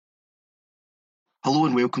Hello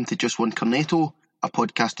and welcome to Just One Cornetto, a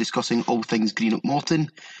podcast discussing all things Greenock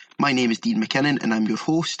Morton. My name is Dean McKinnon and I'm your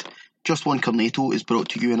host. Just One Cornetto is brought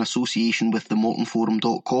to you in association with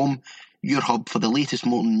themortonforum.com, your hub for the latest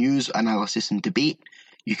Morton news, analysis and debate.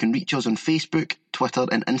 You can reach us on Facebook, Twitter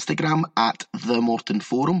and Instagram at The Morton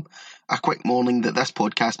Forum. A quick warning that this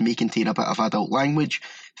podcast may contain a bit of adult language.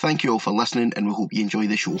 Thank you all for listening and we hope you enjoy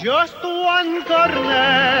the show. Just one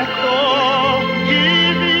cornetto,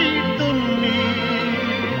 give it to me.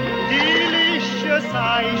 Delicious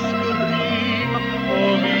ice cream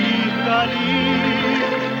of Italy.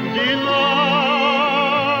 Delight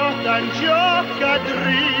and joke a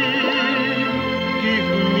dream. Give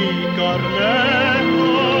me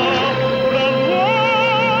cornetto, the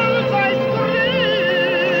world's ice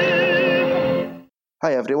cream.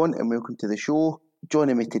 Hi everyone and welcome to the show.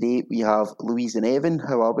 Joining me today we have Louise and Evan.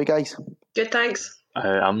 How are we, guys? Good, thanks.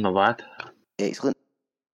 I'm the lad. Excellent.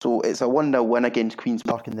 So it's a 1-0 win against Queen's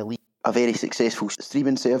Park in the league. A very successful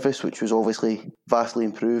streaming service which was obviously vastly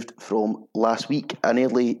improved from last week. An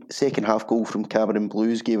early second half goal from Cameron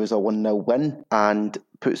Blues gave us a 1-0 win and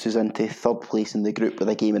puts us into third place in the group with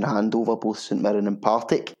a game in hand over both St Mirren and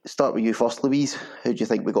Partick. Start with you first, Louise. How do you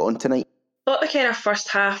think we got on tonight? I thought the kind of first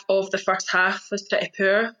half of the first half was pretty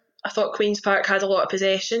poor. I thought Queen's Park had a lot of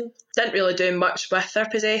possession. Didn't really do much with their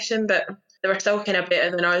possession, but they were still kind of better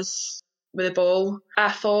than us with the ball. I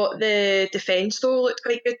thought the defence though looked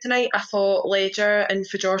quite good tonight. I thought Ledger and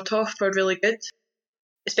Fajortov were really good.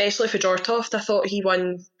 Especially Fajortov. I thought he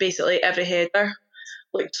won basically every header.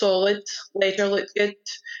 Looked solid. Ledger looked good.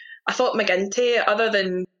 I thought McGinty, other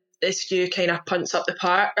than his few kind of punts up the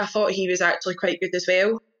park, I thought he was actually quite good as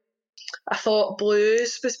well. I thought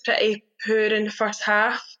Blues was pretty poor in the first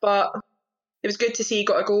half, but it was good to see he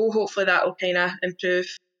got a goal. Hopefully that will kind of improve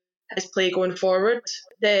his play going forward.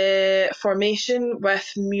 The formation with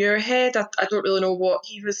Muirhead, I don't really know what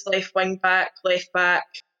he was, left wing back, left back,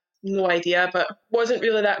 no idea, but wasn't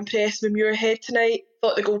really that impressed with Muirhead tonight.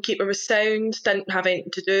 Thought the goalkeeper was sound, didn't have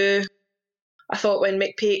anything to do. I thought when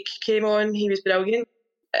McPake came on, he was brilliant.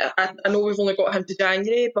 I know we've only got him to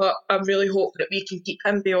January, but I really hope that we can keep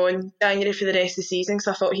him beyond January for the rest of the season, because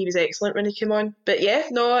I thought he was excellent when he came on. But yeah,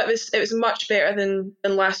 no, it was much better than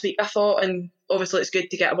last week, I thought, and obviously it's good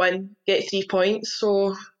to get a win, get 3 points,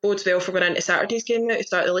 so bodes well for going into Saturday's game now to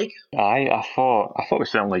start the league. I thought we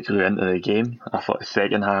certainly grew into the game. I thought the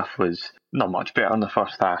second half was not much better than the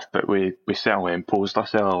first half, but we certainly imposed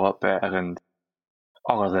ourselves a lot better, and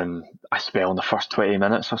other than a spell in the first 20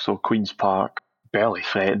 minutes or so, Queen's Park barely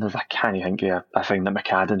threatened us. I can't think of a thing that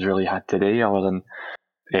McAdams really had today other than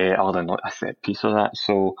like a set piece of that.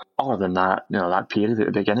 So other than that, that period at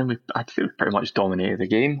the beginning, I'd say we pretty much dominated the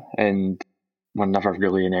game and we're never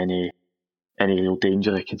really in any real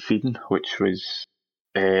danger of conceding, which was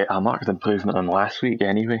a marked improvement on last week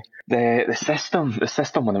anyway. The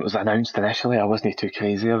system when it was announced initially, I wasn't too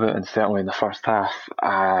crazy of it, and certainly in the first half,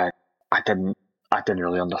 I didn't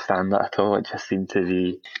really understand that at all. It just seemed to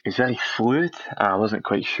be, it's very fluid. I wasn't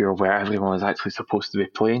quite sure where everyone was actually supposed to be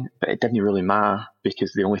playing, but it didn't really matter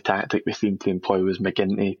because the only tactic we seemed to employ was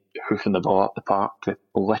McGinty hoofing the ball up the park to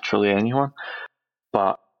literally anyone.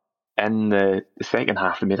 But in the second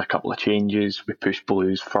half, we made a couple of changes. We pushed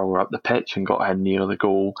Blues further up the pitch and got him near the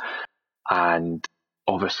goal. And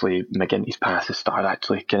obviously, McGinty's passes started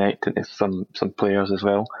actually connecting to some players as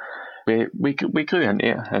well. We grew into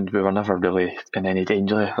it and we were never really in any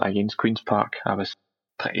danger against Queen's Park. I was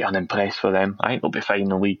pretty unimpressed with them. I think they'll be fine in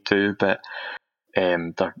the League Two, but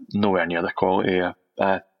they're nowhere near the quality of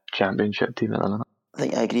a championship team at the minute. I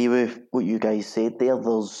think I agree with what you guys said there.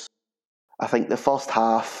 I think the first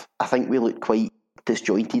half, I think we looked quite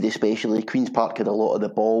disjointed, especially. Queen's Park had a lot of the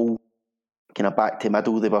ball, kind of back to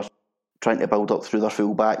middle. They were trying to build up through their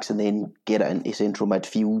full-backs and then get it into central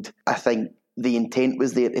midfield. I think the intent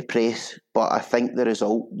was there to press, but I think the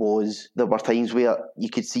result was there were times where you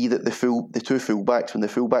could see that the two full-backs, when the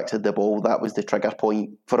full-backs had the ball, that was the trigger point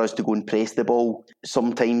for us to go and press the ball.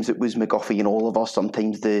 Sometimes it was McGuffey and Oliver,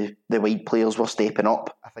 sometimes the wide players were stepping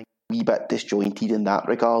up. I think a wee bit disjointed in that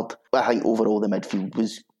regard. I think overall the midfield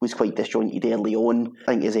was quite disjointed early on.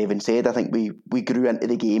 I think, as Evan said, I think we grew into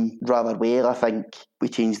the game rather well. I think we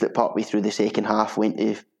changed it partway through the second half, went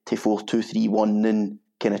to 4-2-3-1 and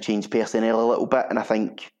kind of changed personnel a little bit, and I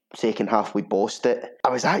think second half we bossed it. I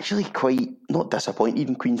was actually quite not disappointed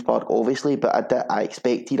in Queen's Park, obviously, but I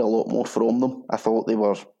expected a lot more from them. I thought they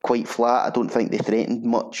were quite flat. I don't think they threatened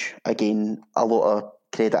much. Again, a lot of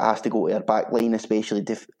credit has to go to our back line, especially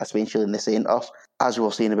in the centres. As we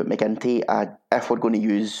were saying about McGinty, if we're going to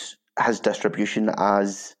use his distribution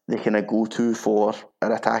as the kind of go-to for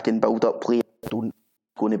an attacking build-up play, I don't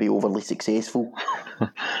going to be overly successful.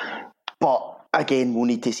 But again, we'll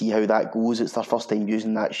need to see how that goes. It's their first time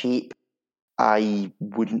using that shape. I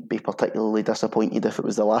wouldn't be particularly disappointed if it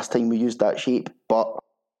was the last time we used that shape, but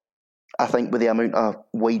I think with the amount of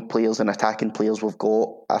wide players and attacking players we've got,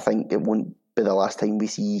 I think it won't be the last time we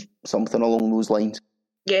see something along those lines.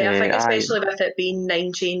 Yeah, I think especially with it being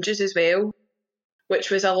 9 changes as well,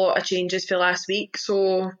 which was a lot of changes for last week,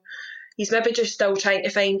 so he's maybe just still trying to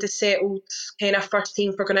find a settled kind of first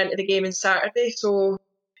team for going into the game on Saturday, so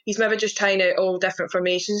he's maybe just trying out all different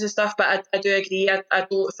formations and stuff, but I do agree, I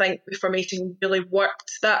don't think the formation really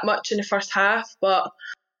worked that much in the first half, but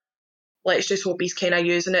let's just hope he's kind of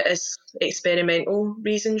using it as experimental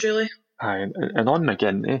reasons, really. Aye, and on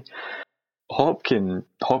McGinty,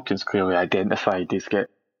 Hopkins clearly identified he's got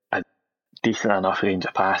a decent enough range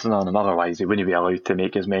of passing on him, otherwise he wouldn't be allowed to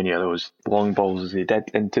make as many of those long balls as he did.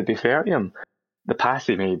 And to be fair to him, the pass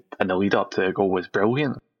he made in the lead up to the goal was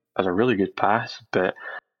brilliant. It was a really good pass, but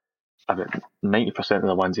about 90% of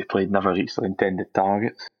the ones he played never reached the intended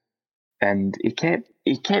targets. And he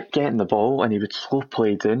kept getting the ball and he would slow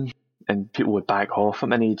play down and people would back off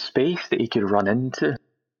him and he had space that he could run into.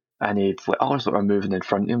 And he'd others that were moving in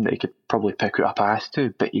front of him that he could probably pick out a pass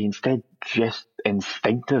to, but he instead just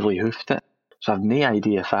instinctively hoofed it. So I've no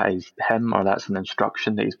idea if that is him or that's an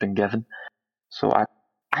instruction that he's been given. So I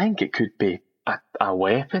think it could be a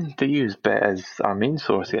weapon to use, but as our main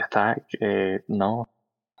source of attack, no.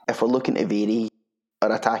 If we're looking to vary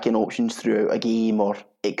our attacking options throughout a game, or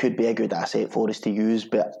it could be a good asset for us to use,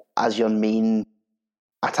 but as your main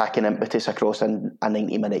attacking impetus across a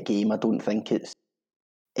 90-minute game, I don't think it's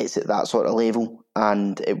at that sort of level,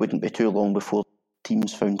 and it wouldn't be too long before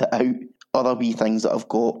teams found it out. Other wee things that I've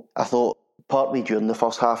got, I thought partly during the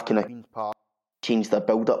first half kind of changed their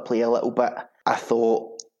build-up play a little bit. I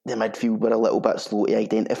thought the midfield were a little bit slow to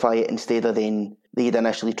identify it. Instead of then, they'd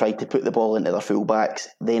initially tried to put the ball into their fullbacks,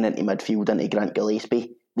 then into midfield, into Grant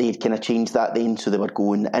Gillespie. They'd kind of changed that then, so they were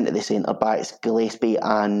going into the centre-backs, Gillespie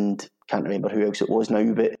and, can't remember who else it was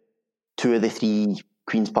now, but 2 of the 3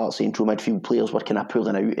 Queen's Park central midfield players were kind of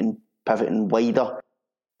pulling out and pivoting wider,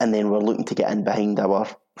 and then we're looking to get in behind our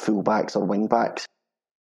fullbacks or wing-backs.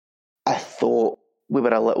 I thought we were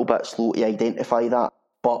a little bit slow to identify that,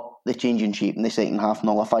 but the change in shape in the second half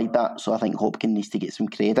nullified that, so I think Hopkins needs to get some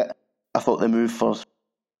credit. I thought the move for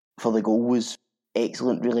the goal was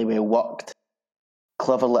excellent, really well worked.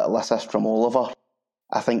 Clever little assist from Oliver.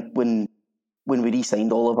 I think when we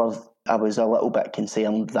re-signed Oliver, I was a little bit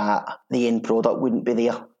concerned that the end product wouldn't be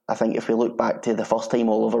there. I think if we look back to the first time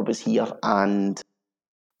Oliver was here and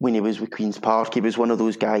when he was with Queen's Park, he was one of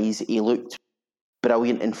those guys, he looked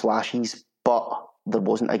brilliant in flashes, but there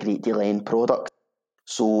wasn't a great deal of end product.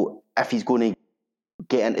 So if he's going to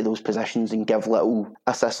get into those positions and give little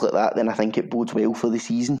assists like that, then I think it bodes well for the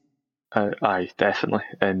season. Aye, definitely.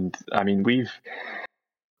 And I mean, we've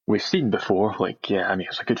seen before,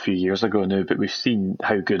 it's a good few years ago now, but we've seen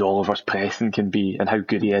how good Oliver's pressing can be and how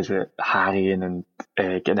good he is at harrying and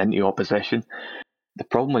getting into opposition. The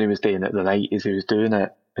problem when he was doing it the night is he was doing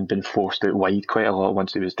it and been forced out wide quite a lot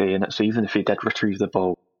once he was doing it. So even if he did retrieve the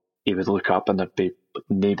ball, he would look up and there'd be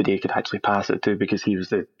nobody he could actually pass it to because he was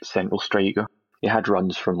the central striker. He had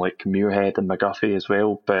runs from Muirhead and McGuffey as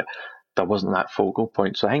well, but there wasn't that focal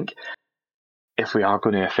point. So I think if we are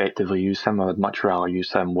going to effectively use him, I would much rather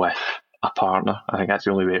use him with a partner. I think that's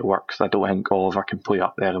the only way it works. I don't think Oliver can play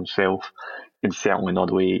up there himself, and certainly not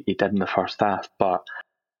the way he did in the first half, but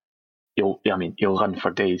he'll run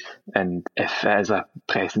for days. And if it is a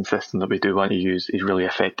pressing system that we do want to use, he's really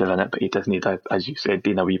effective in it, but he does need, as you said,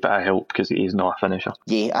 Dean, a wee bit of help because he is not a finisher.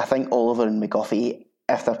 Yeah, I think Oliver and McGuffey,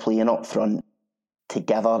 if they're playing up front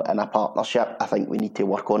together in a partnership, I think we need to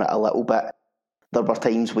work on it a little bit. There were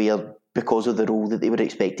times where, because of the role that they were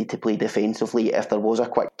expected to play defensively, if there was a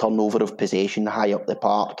quick turnover of possession high up the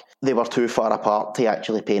park, they were too far apart to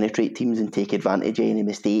actually penetrate teams and take advantage of any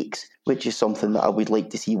mistakes, which is something that I would like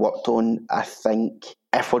to see worked on. I think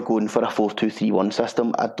if we're going for a 4-2-3-1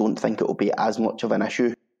 system, I don't think it will be as much of an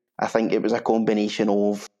issue. I think it was a combination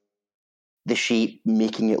of the shape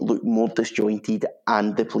making it look more disjointed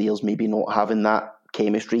and the players maybe not having that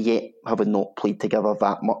chemistry yet, having not played together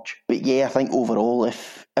that much. But yeah, I think overall,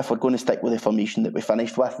 if we're going to stick with the formation that we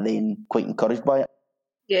finished with, then quite encouraged by it.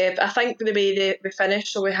 Yeah, I think the way we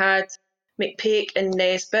finished, so we had McPake and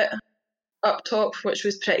Nesbitt up top, which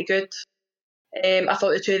was pretty good. I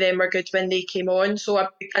thought the two of them were good when they came on, so I'd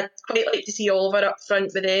quite like to see Oliver up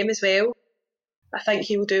front with them as well. I think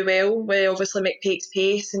he'll do well with obviously McPake's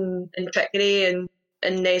pace and trickery,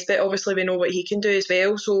 and Nesbitt, obviously we know what he can do as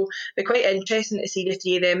well, so it'll be quite interesting to see the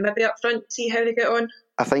three of them maybe up front, see how they get on.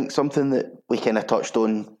 I think something that we kind of touched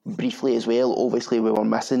on briefly as well, obviously we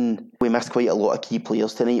missed quite a lot of key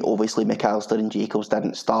players tonight. Obviously McAllister and Jacobs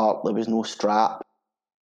didn't start, there was no Strap.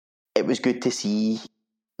 It was good to see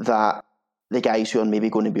that the guys who are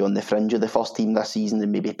maybe going to be on the fringe of the first team this season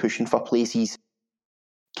and maybe pushing for places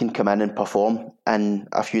can come in and perform in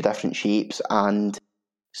a few different shapes and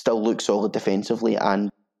still look solid defensively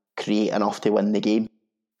and create enough to win the game.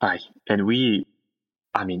 Aye, and we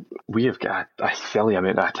have got a silly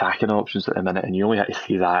amount of attacking options at the minute, and you only had to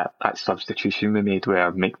see that substitution we made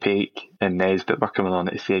where McPake and Nesbitt were coming on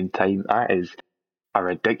at the same time. That is a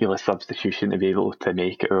ridiculous substitution to be able to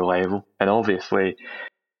make at our level. And obviously,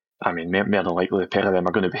 more than likely the pair of them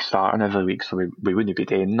are going to be starting every week, so we wouldn't be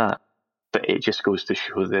doing that. But it just goes to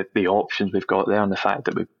show that the options we've got there and the fact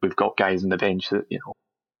that we've got guys on the bench that,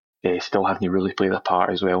 still haven't really played their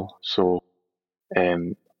part as well. So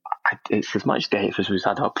it's as much depth as we've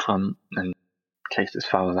had up front, and Christ, as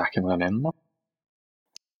far as I can remember.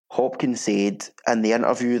 Hopkins said in the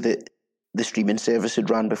interview that the streaming service had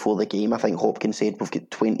ran before the game, I think Hopkins said we've got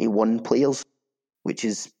 21 players, which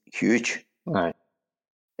is huge. Right.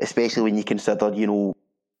 Especially when you consider,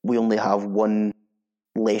 we only have one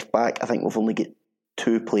left back. I think we've only got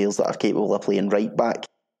 2 players that are capable of playing right back.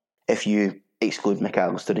 If you exclude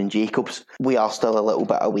McAllister and Jacobs, we are still a little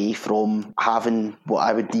bit away from having what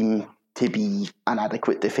I would deem to be an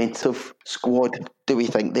adequate defensive squad. Do we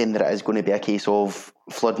think then that it is going to be a case of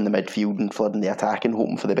flooding the midfield and flooding the attack and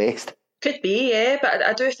hoping for the best? Could be, yeah, but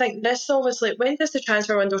I do think this obviously, when does the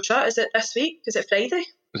transfer window shut? Is it this week? Is it Friday?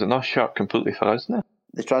 Is it not shut completely for us now?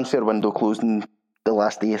 The transfer window closed on the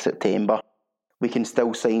last day of September. We can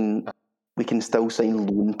still sign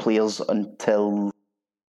loan players until,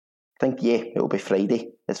 I think, it'll be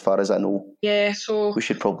Friday, as far as I know. Yeah, so we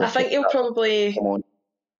should probably. I think he'll probably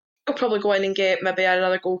go in and get maybe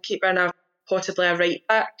another goalkeeper and possibly a right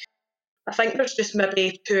back. I think there's just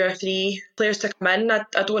maybe 2 or 3 players to come in. I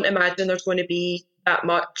don't imagine there's going to be that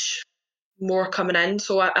much more coming in.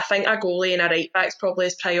 So I think a goalie and a right back's probably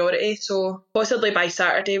his priority. So possibly by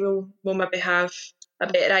Saturday we'll maybe have a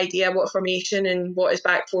better idea what formation and what his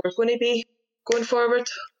back four is going to be going forward.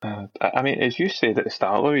 As you said at the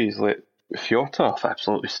start, Louise, Fjortoft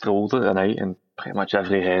absolutely strolled it tonight, and pretty much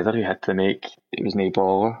every header he had to make, it was no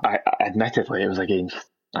baller. Admittedly, it was against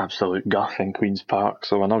absolute guff in Queen's Park,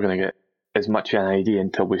 so we're not going to get as much of an idea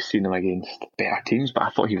until we've seen him against better teams, but I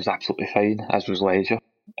thought he was absolutely fine, as was Leisure.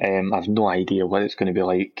 I've no idea what it's going to be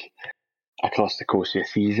like across the course of the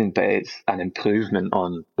season, but it's an improvement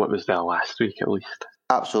on what was there last week at least.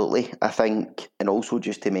 Absolutely, I think, and also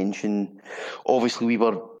just to mention, obviously we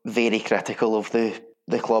were very critical of the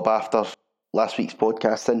club after last week's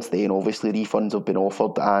podcast. Since then, obviously refunds have been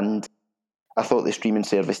offered, and I thought the streaming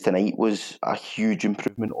service tonight was a huge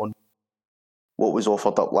improvement on what was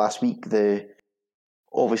offered up last week.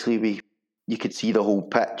 You could see the whole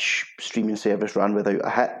pitch. Streaming service ran without a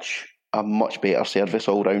hitch. A much better service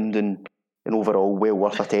all round, and overall well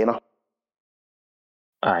worth a tenner.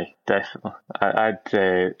 Aye, definitely.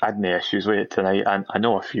 I'd no issues with it tonight. I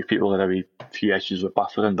know a few people had a few issues with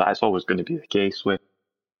buffering, but it's always going to be the case with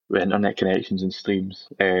internet connections and streams.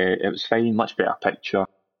 It was fine, much better picture.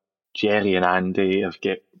 Jerry and Andy have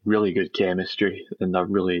got really good chemistry and they're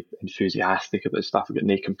really enthusiastic about stuff. I've got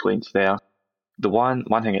no complaints there. The one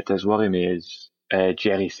thing it does worry me is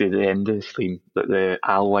Jerry said at the end of the stream that the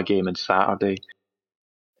Alloa game on Saturday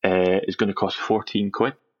is going to cost 14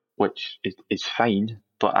 quid, which is fine,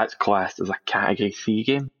 but that's classed as a Category C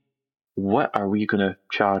game. What are we going to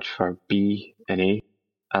charge for B and A?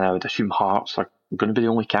 And I would assume Hearts are going to be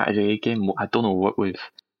the only Category A game. I don't know what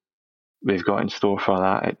we've got in store for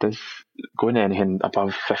that. It does going anything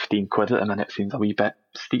above 15 quid at the minute seems a wee bit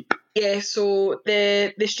steep. Yeah, so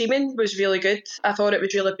the streaming was really good. I thought it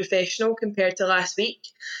was really professional compared to last week.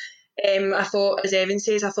 I thought, as Evan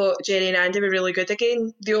says, I thought Jerry and Andy were really good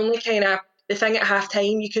again. The only the thing at half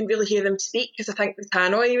time, you couldn't really hear them speak because I think the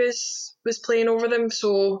tannoy was playing over them,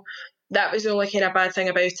 so that was the only kind of bad thing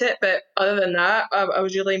about it. But other than that, I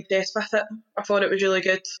was really impressed with it. I thought it was really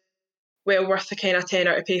good. Well worth the kind of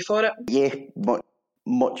tenner to pay for it. Yeah,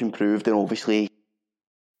 much improved, and obviously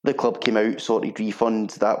the club came out, sorted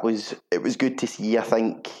refunds. It was good to see. I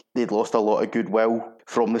think they'd lost a lot of goodwill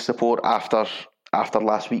from the support after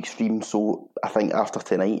last week's stream. So I think after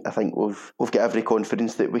tonight, I think we've got every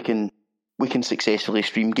confidence that we can successfully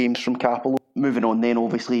stream games from Capello. Moving on then,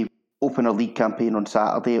 obviously open a league campaign on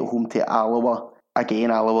Saturday at home to Alloa.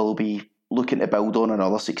 Again, Alloa will be looking to build on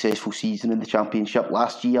another successful season in the Championship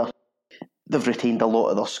last year. They've retained a lot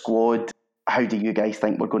of their squad. How do you guys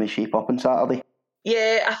think we're going to shape up on Saturday?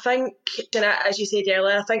 Yeah, I think, as you said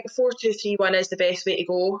earlier, I think 4-2-3-1 is the best way to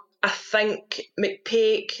go. I think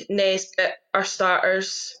McPake, Nesbitt are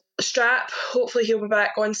starters. Strap, hopefully he'll be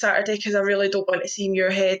back on Saturday, because I really don't want to see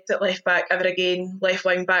Muirhead at left back ever again, left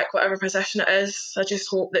wing back, whatever position it is. I just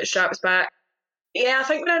hope that Strap's back. Yeah, I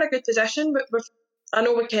think we're in a good position. I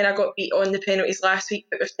know we kind of got beat on the penalties last week,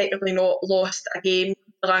 but we've technically not lost a game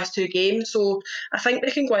the last two games. So I think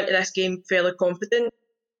we can go into this game fairly confident.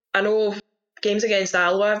 I know games against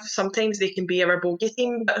Alloa, sometimes they can be our bogey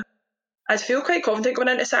team, but I feel quite confident going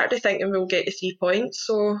into Saturday thinking we'll get the 3 points.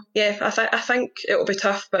 So yeah, I think it'll be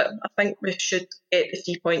tough, but I think we should get the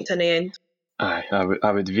 3 points in the end. Aye,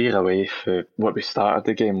 I would veer away from what we started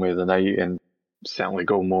the game with tonight and certainly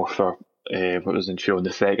go more for what was in show in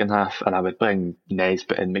the second half, and I would bring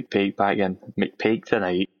Nesbitt and McPake back in. McPake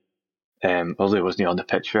tonight, although he wasn't on the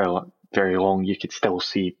pitch for very long, you could still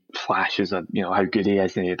see flashes of how good he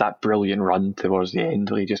is, and he had that brilliant run towards the end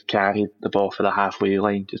where he just carried the ball for the halfway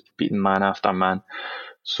line, just beating man after man.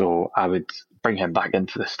 So I would bring him back in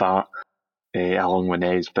for the start, along with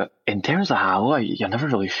Nez. But in terms of Alloa, you're never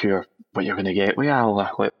really sure what you're going to get with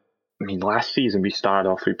Alloa. Last season we started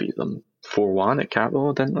off, we beat them 4-1 at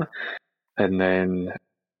Capital, didn't we? And then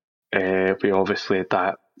we obviously had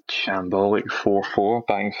that shambolic 4-4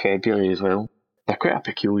 back in February as well. They're quite a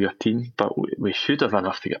peculiar team, but we should have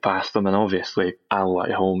enough to get past them. And obviously, Alloa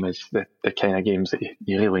at home is the kind of games that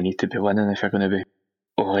you really need to be winning if you're going to be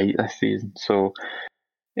alright this season. So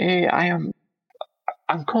I'm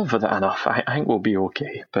confident enough. I think we'll be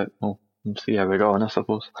okay, but we'll see how we go on, I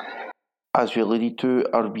suppose. As we alluded to,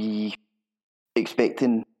 are we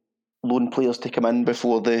expecting loan players to come in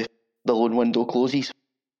before the loan window closes?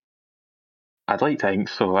 I'd like to think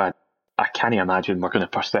so. I can't imagine we're going to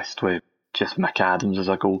persist with just McAdams as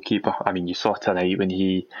a goalkeeper. You saw tonight when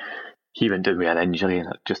he went down with an injury, and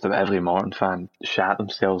just about every Morton fan shat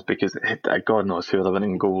themselves because God knows who they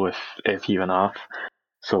wouldn't go if he went off.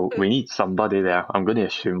 So we need somebody there. I'm going to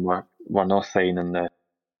assume we're not signing the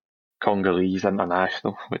Congolese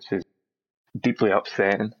international, which is deeply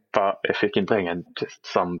upsetting. But if we can bring in just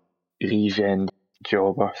some regen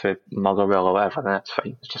jobber for Motherwell or whatever, then that's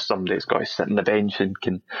fine. It's just somebody that's got to sit on the bench and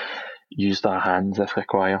can use their hands if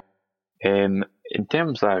required. In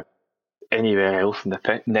terms of anywhere else in the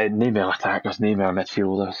pitch, no more attackers, no more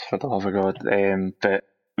midfielders, for the love of God. But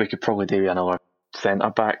we could probably do another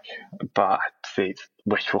centre back, but I'd say it's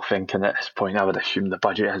wishful thinking at this point. I would assume the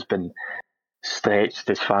budget has been stretched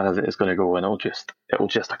as far as it is going to go, and it'll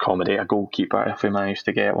just accommodate a goalkeeper if we manage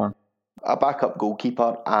to get one. A backup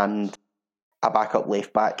goalkeeper and a backup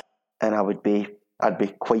left back, and I'd be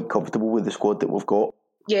quite comfortable with the squad that we've got.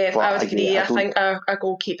 Yeah, I would agree. I think a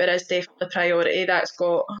goalkeeper is definitely a priority. That's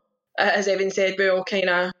got, as Evan said, we all kind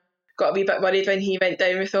of got a wee bit worried when he went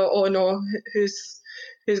down. We thought, oh no, who's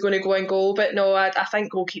going to go in goal? But no, I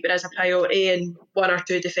think goalkeeper is a priority, and one or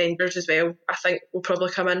two defenders as well, I think will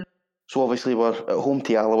probably come in. So obviously we're at home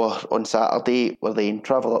to Alloa on Saturday. We'll then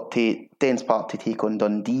travel up to Dens Park to take on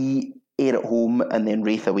Dundee, Ayr at home, and then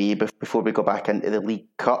Raith away before we go back into the League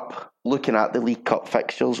Cup. Looking at the League Cup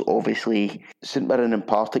fixtures, obviously St Mirren and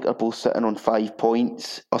Partick are both sitting on 5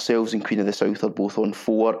 points. Ourselves and Queen of the South are both on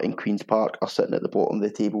 4, and Queen's Park are sitting at the bottom of the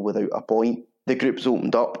table without a point. The group's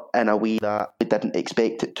opened up in a way that we didn't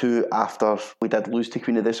expect it to after we did lose to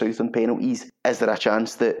Queen of the South on penalties. Is there a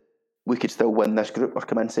chance that we could still win this group or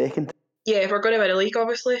come in second? Yeah, we're going to win a league,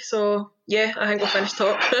 obviously. So, yeah, I think we'll finish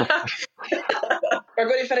top. We're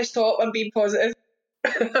going to finish top. I'm being positive.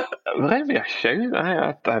 Will that be a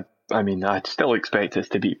shout? I'd still expect us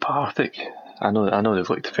to beat Partick. I know they've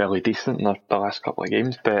looked fairly decent in the last couple of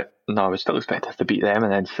games, but no, I would still expect us to beat them.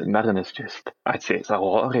 And then St Mirren is just, I'd say it's a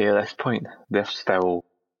lottery at this point. They're still,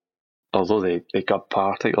 although they got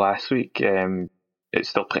Partick last week, it's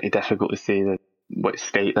still pretty difficult to say what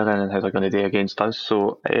state they're in and how they're going to do against us.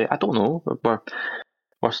 So I don't know.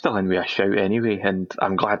 We're still in with a shout anyway, and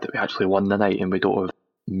I'm glad that we actually won the night and we don't have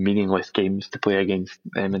meaningless games to play against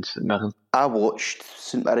them in St Mirren. I watched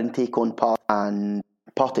St Mirren take on Partick, and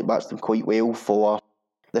Partick matched them quite well for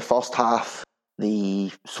the first half.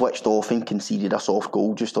 They switched off and conceded a soft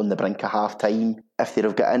goal just on the brink of half time. If they'd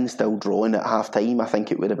have got in still drawing at half time, I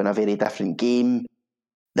think it would have been a very different game.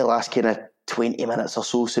 The last kind of 20 minutes or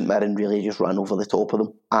so, St Mirren really just ran over the top of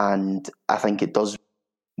them, and I think it does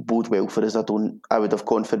bode well for us. I would have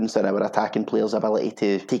confidence in our attacking players'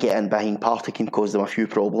 ability to get in behind Partick and cause them a few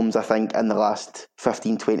problems. I think in the last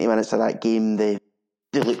 15-20 minutes of that game, they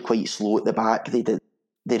looked quite slow at the back.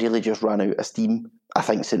 They really just ran out of steam. I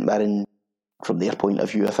think St Mirren from their point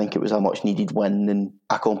of view, I think it was a much needed win, and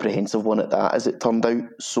a comprehensive one at that, as it turned out.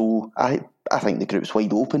 So I think the group's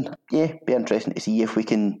wide open. Yeah, be interesting to see if we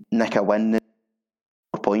can nick a win and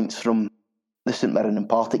 4 points from the St Mirren and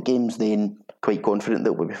Partick games. Then quite confident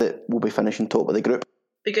that we'll be finishing top of the group.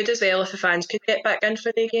 Be good as well if the fans could get back in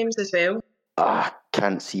for the games as well.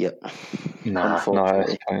 Can't see it. No,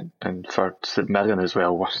 it's fine. And for St Mirren as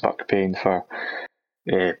well, we're stuck paying for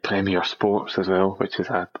Premier Sports as well, which is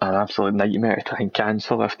an absolute nightmare to try and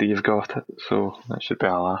cancel after you've got it. So that should be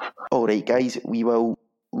a laugh. Alright guys, we will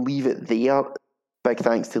leave it there. Big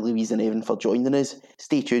thanks to Louise and Evan for joining us.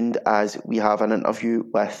 Stay tuned as we have an interview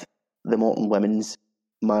with the Morton Women's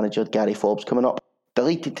manager Gary Forbes coming up.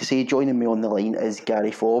 Delighted to say joining me on the line is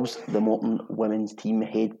Gary Forbes, the Morton Women's team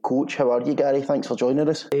head coach. How are you, Gary? Thanks for joining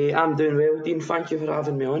us. I'm doing well, Dean. Thank you for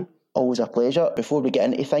having me on. Always a pleasure. Before we get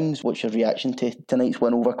into things, what's your reaction to tonight's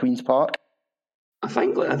win over Queen's Park? I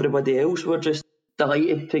think like everybody else, we're just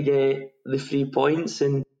delighted to get the 3 points,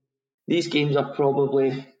 and these games are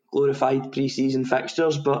probably glorified pre-season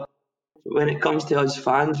fixtures, but when it comes to us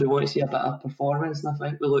fans, we want to see a bit of performance, and I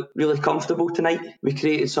think we look really comfortable tonight. We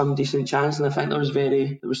created some decent chances, and I think there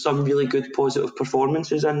was some really good positive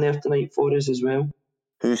performances in there tonight for us as well.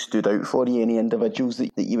 Who stood out for you? Any individuals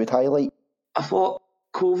that you would highlight? I thought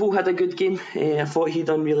Koval had a good game. I thought he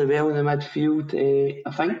done really well in the midfield.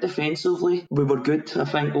 I think defensively we were good. I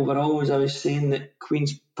think overall, as I was saying, that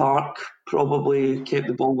Queen's Park probably kept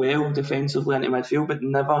the ball well defensively into midfield, but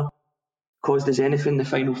never caused us anything in the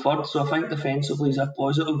final third. So I think defensively is a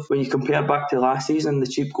positive. When you compare back to last season, the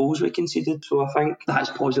cheap goals we conceded, so I think that's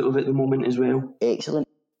positive at the moment as well. Excellent.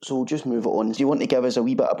 So we'll just move it on. Do you want to give us a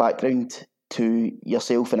wee bit of background to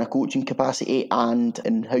yourself in a coaching capacity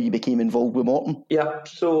and how you became involved with Morton? Yeah,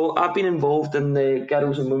 so I've been involved in the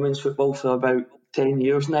girls and women's football for about 10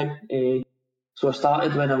 years now. So I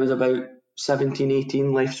started when I was about 17,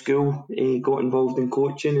 18, left school, got involved in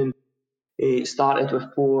coaching, and started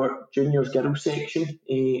with Port Juniors girls section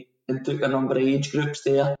and took a number of age groups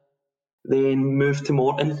there. Then moved to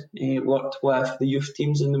Morton, worked with the youth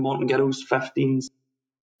teams in the Morton girls 15s,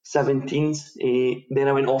 17s. Then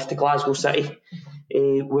I went off to Glasgow City,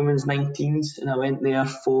 women's 19s, and I went there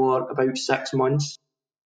for about 6 months.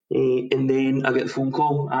 And then I got the phone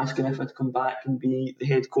call asking if I'd come back and be the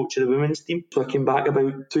head coach of the women's team. So I came back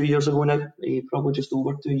about 2 years ago now, probably just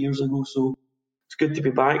over 2 years ago. So it's good to be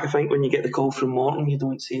back. I think when you get the call from Morton, you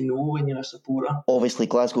don't say no when you're a supporter. Obviously,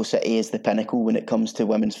 Glasgow City is the pinnacle when it comes to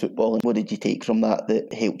women's football. And what did you take from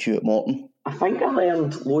that helped you at Morton? I think I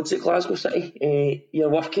learned loads at Glasgow City. You're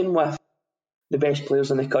working with the best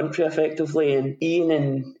players in the country, effectively. And Ian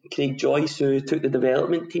and Craig Joyce, who took the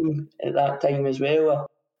development team at that time as well, I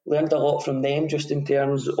learned a lot from them just in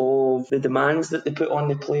terms of the demands that they put on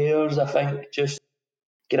the players. I think just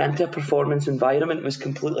getting into a performance environment was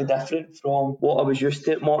completely different from what I was used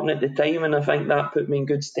to at Morton at the time, and I think that put me in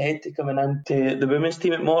good stead to coming into the women's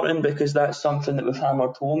team at Morton, because that's something that we've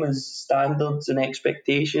hammered home as standards and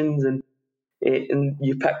expectations, and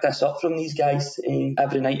you pick this up from these guys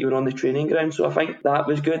every night you were on the training ground. So I think that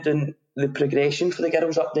was good, and the progression for the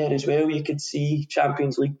girls up there as well. You could see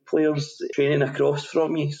Champions League players training across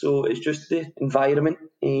from you, so it's just the environment,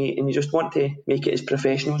 and you just want to make it as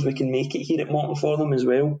professional as we can make it here at Morton for them as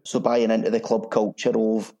well. So buying into the club culture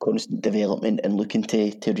of constant development and looking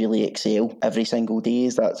to really excel every single day,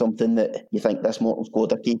 is that something that you think this Morton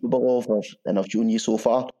squad are capable of, and have shown you so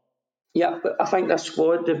far? Yeah, but I think this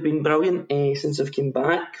squad, they've been brilliant since I've come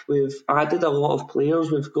back. We've added a lot of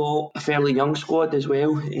players. We've got a fairly young squad as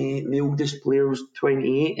well. The oldest player's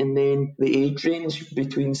 28, and then the age range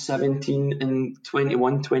between 17 and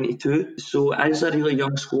 21, 22. So it is a really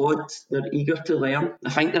young squad. They're eager to learn. I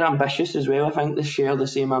think they're ambitious as well. I think they share the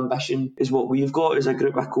same ambition as what we've got as a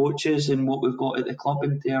group of coaches and what we've got at the club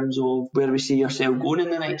in terms of where we see ourselves going in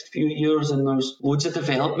the next few years. And there's loads of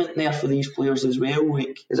development there for these players as well.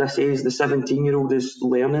 Like, as I say, the 17-year-old is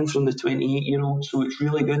learning from the 28-year-old, so it's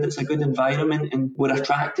really good. It's a good environment, and we're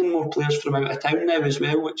attracting more players from out of town now as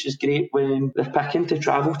well, which is great when they're picking to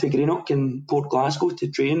travel to Greenock and Port Glasgow to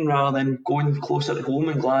train rather than going closer to home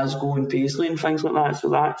in Glasgow and Paisley and things like that. So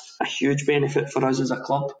that's a huge benefit for us as a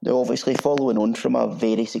club. Now, obviously, following on from a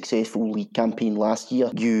very successful league campaign last year,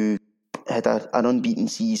 you had an unbeaten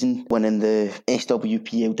season, winning the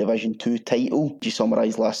SWPL Division 2 title. Did you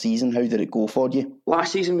summarise last season? How did it go for you?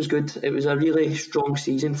 Last season was good. It was a really strong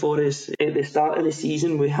season for us. At the start of the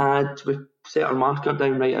season, we set our marker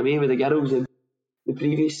down right away with the girls, and the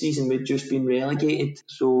previous season we'd just been relegated.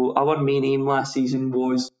 So our main aim last season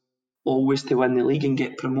was always to win the league and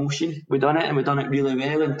get promotion. We done it, and we done it really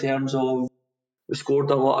well in terms of we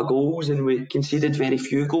scored a lot of goals and we conceded very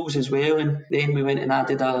few goals as well. And then we went and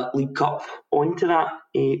added a League Cup onto that,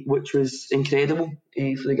 which was incredible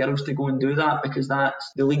for the girls to go and do that, because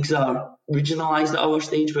the leagues are regionalised at our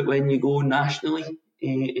stage, but when you go nationally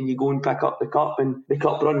and you go and pick up the cup, and the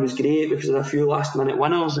cup run was great because of a few last minute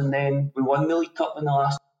winners, and then we won the League Cup in the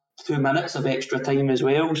last 2 minutes of extra time as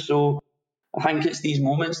well. So I think it's these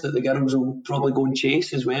moments that the girls will probably go and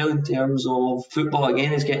chase as well, in terms of football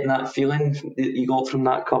again is getting that feeling that you got from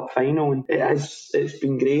that cup final, and it's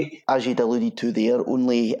been great. As you'd alluded to there,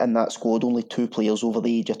 only in that squad, only 2 players over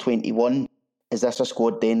the age of 21. Is this a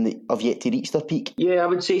squad then that have yet to reach their peak? Yeah, I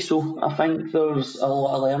would say so. I think there's a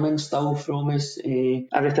lot of learning still from us.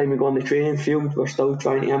 Every time we go on the training field, we're still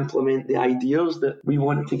trying to implement the ideas that we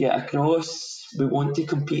want to get across. We want to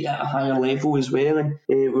compete at a higher level as well, and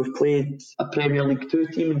we've played a Premier League 2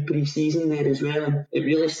 team in pre-season there as well, and it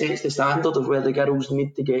really sets the standard of where the girls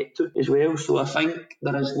need to get to as well. So I think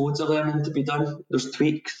there is loads of learning to be done. There's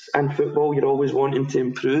tweaks in football, you're always wanting to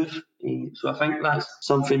improve. So I think that's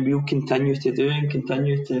something we'll continue to do and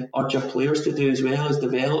continue to urge our players to do as well, as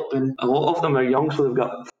develop. And a lot of them are young, so they've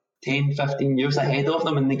got 10, 15 years ahead of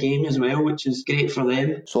them in the game as well, which is great for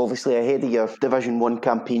them. So obviously ahead of your Division 1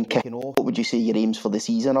 campaign kicking off, what would you say your aims for the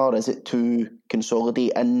season are? Is it to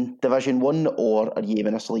consolidate in Division 1, or are you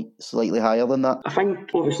aiming slightly higher than that? I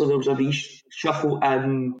think obviously there was a reshuffle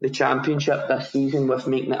in the Championship this season with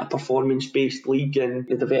making it a performance-based league, and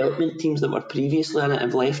the development teams that were previously in it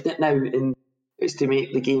have left it now, and it's to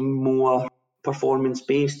make the game more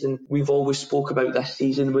performance-based. And we've always spoke about this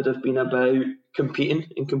season would have been about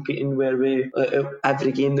competing where we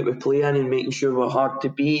every game that we play in, and making sure we're hard to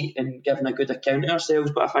beat and giving a good account of ourselves.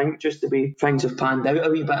 But I think just the way things have panned out a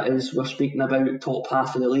wee bit is we're speaking about top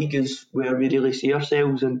half of the league is where we really see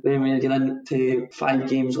ourselves, and then we get into 5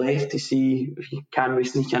 games left to see if can we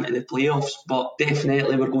sneak into the playoffs. But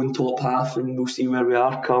definitely we're going top half, and we'll see where we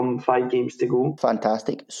are come 5 games to go.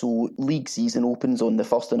 Fantastic. So league season opens on the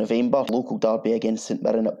 1st of November, local derby against St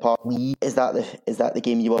Mirren at Park Lee. Is that the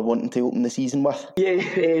game you were wanting to open the season with?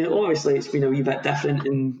 Yeah, obviously it's been a wee bit different,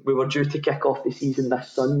 and we were due to kick off the season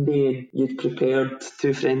this Sunday, and you'd prepared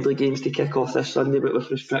 2 friendly games to kick off this Sunday, but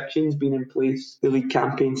with restrictions being in place, the league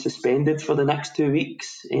campaign suspended for the next 2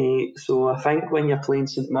 weeks. So I think when you're playing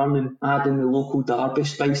St Mirren and adding the local derby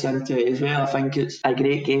spice into it as well, I think it's a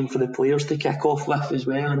great game for the players to kick off with as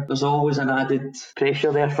well, and there's always an added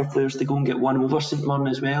pressure there for players to go and get one over St Mirren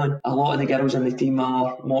as well, and a lot of the girls in the team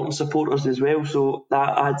are Morton supporters as well, so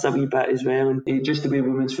that adds a wee bit as well. And just the way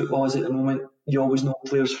women's football is at the moment, you always know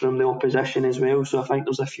players from the opposition as well, so I think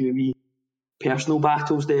there's a few wee personal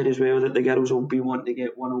battles there as well that the girls will be wanting to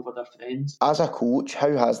get one over their friends. As a coach,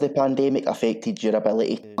 how has the pandemic affected your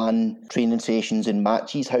ability to plan training sessions and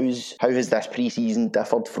matches? How has this pre-season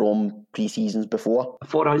differed from pre-seasons before?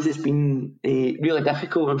 For us it's been really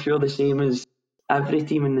difficult. I'm sure the same as every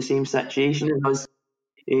team in the same situation as us.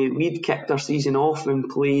 We'd kicked our season off and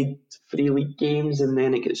played 3 league games, and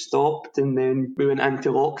then it got stopped, and then we went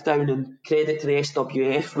into lockdown, and credit to the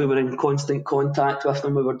SWF, we were in constant contact with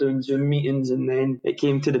them, we were doing Zoom meetings, and then it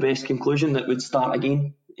came to the best conclusion that we'd start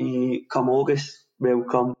again come August,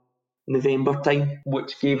 come November time,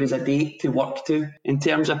 which gave us a date to work to. In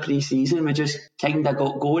terms of pre-season, we just kind of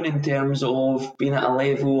got going in terms of being at a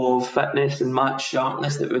level of fitness and match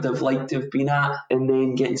sharpness that we'd have liked to have been at, and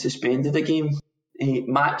then getting suspended again.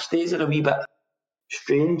 Match days are a wee bit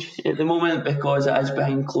strange at the moment because it is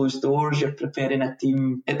behind closed doors. You're preparing a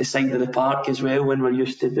team at the side of the park as well, when we're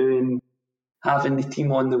used to having the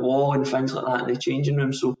team on the wall and things like that in the changing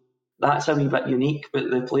room. So that's a wee bit unique, but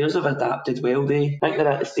the players have adapted well. I think they're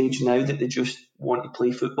at the stage now that they just want to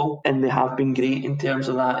play football, and they have been great in terms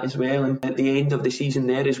of that as well. And at the end of the season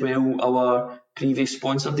there as well, our previous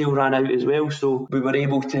sponsor deal ran out as well, so we were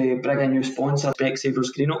able to bring a new sponsor,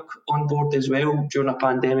 Specsavers Greenock, on board as well. During a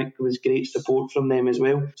pandemic, there was great support from them as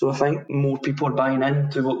well, so I think more people are buying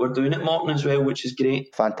into what we're doing at Morton as well, which is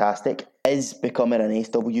great. Fantastic. Is becoming an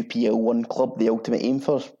SWPL 1 club the ultimate aim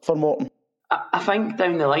for Morton? I think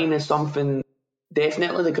down the line is something,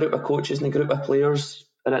 definitely the group of coaches and the group of players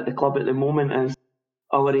are at the club at the moment, is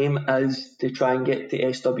our aim is to try and get to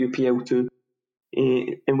SWPL 2.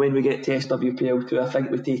 And when we get to SWPL 2, I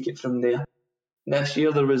think we take it from there. This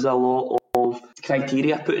year there was a lot of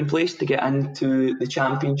criteria put in place to get into the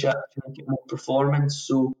Championship to get more performance.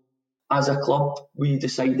 So as a club, we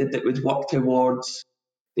decided that we'd work towards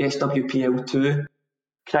the SWPL 2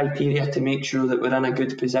 criteria to make sure that we're in a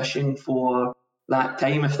good position for that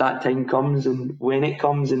time, if that time comes, and when it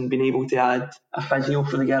comes, and being able to add a physio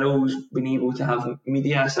for the girls, being able to have a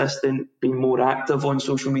media assistant, being more active on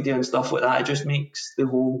social media and stuff like that. It just makes the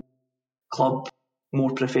whole club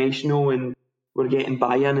more professional, and we're getting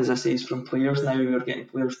buy-in, as I say, from players now. We're getting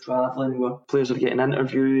players travelling, where players are getting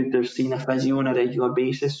interviewed, they're seeing a physio on a regular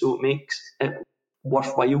basis, so it makes it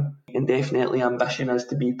worthwhile, and definitely ambition is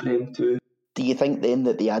to be Prem too. Do you think then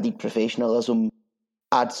that the added professionalism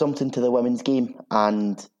adds something to the women's game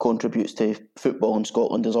and contributes to football in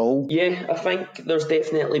Scotland as a whole? Yeah, I think there's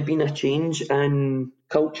definitely been a change in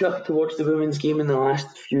culture towards the women's game in the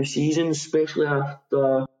last few seasons, especially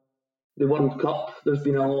after the World Cup. There's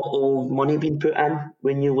been a lot of money being put in.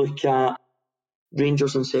 When you look at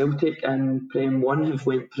Rangers and Celtic and Prem 1 have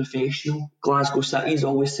went professional. Glasgow City's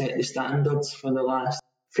always set the standards for the last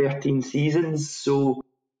 13 seasons, so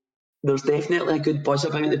there's definitely a good buzz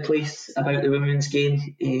about the place, about the women's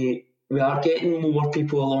game. We are getting more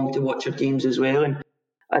people along to watch our games as well, and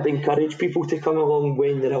I'd encourage people to come along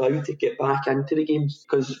when they're allowed to get back into the games,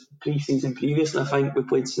 because pre-season previously I think we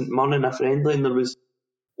played St Mirren in a friendly and there was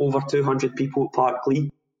over 200 people at Parkleigh,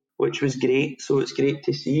 which was great, so it's great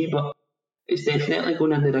to see, but it's definitely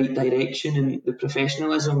going in the right direction, and the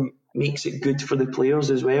professionalism makes it good for the players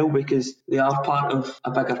as well, because they are part of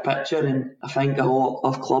a bigger picture, and I think a lot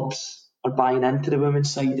of clubs are buying into the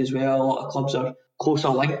women's side as well. A lot of clubs are closer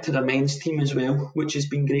linked to the men's team as well, which has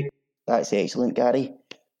been great. That's excellent, Gary.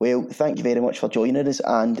 Well, thank you very much for joining us,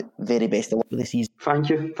 and very best of luck with the season. Thank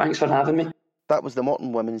you. Thanks for having me. That was the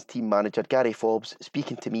Morton women's team manager Gary Forbes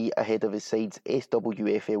speaking to me ahead of his side's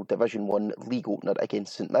SWFL Division 1 league opener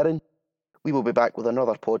against St Mirren. We will be back with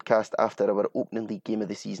another podcast after our opening league game of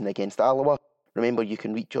the season against Alloa. Remember, you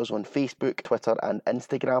can reach us on Facebook, Twitter and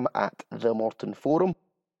Instagram at The Morton Forum.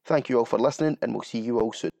 Thank you all for listening, and we'll see you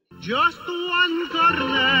all soon. Just one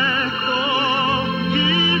cornetto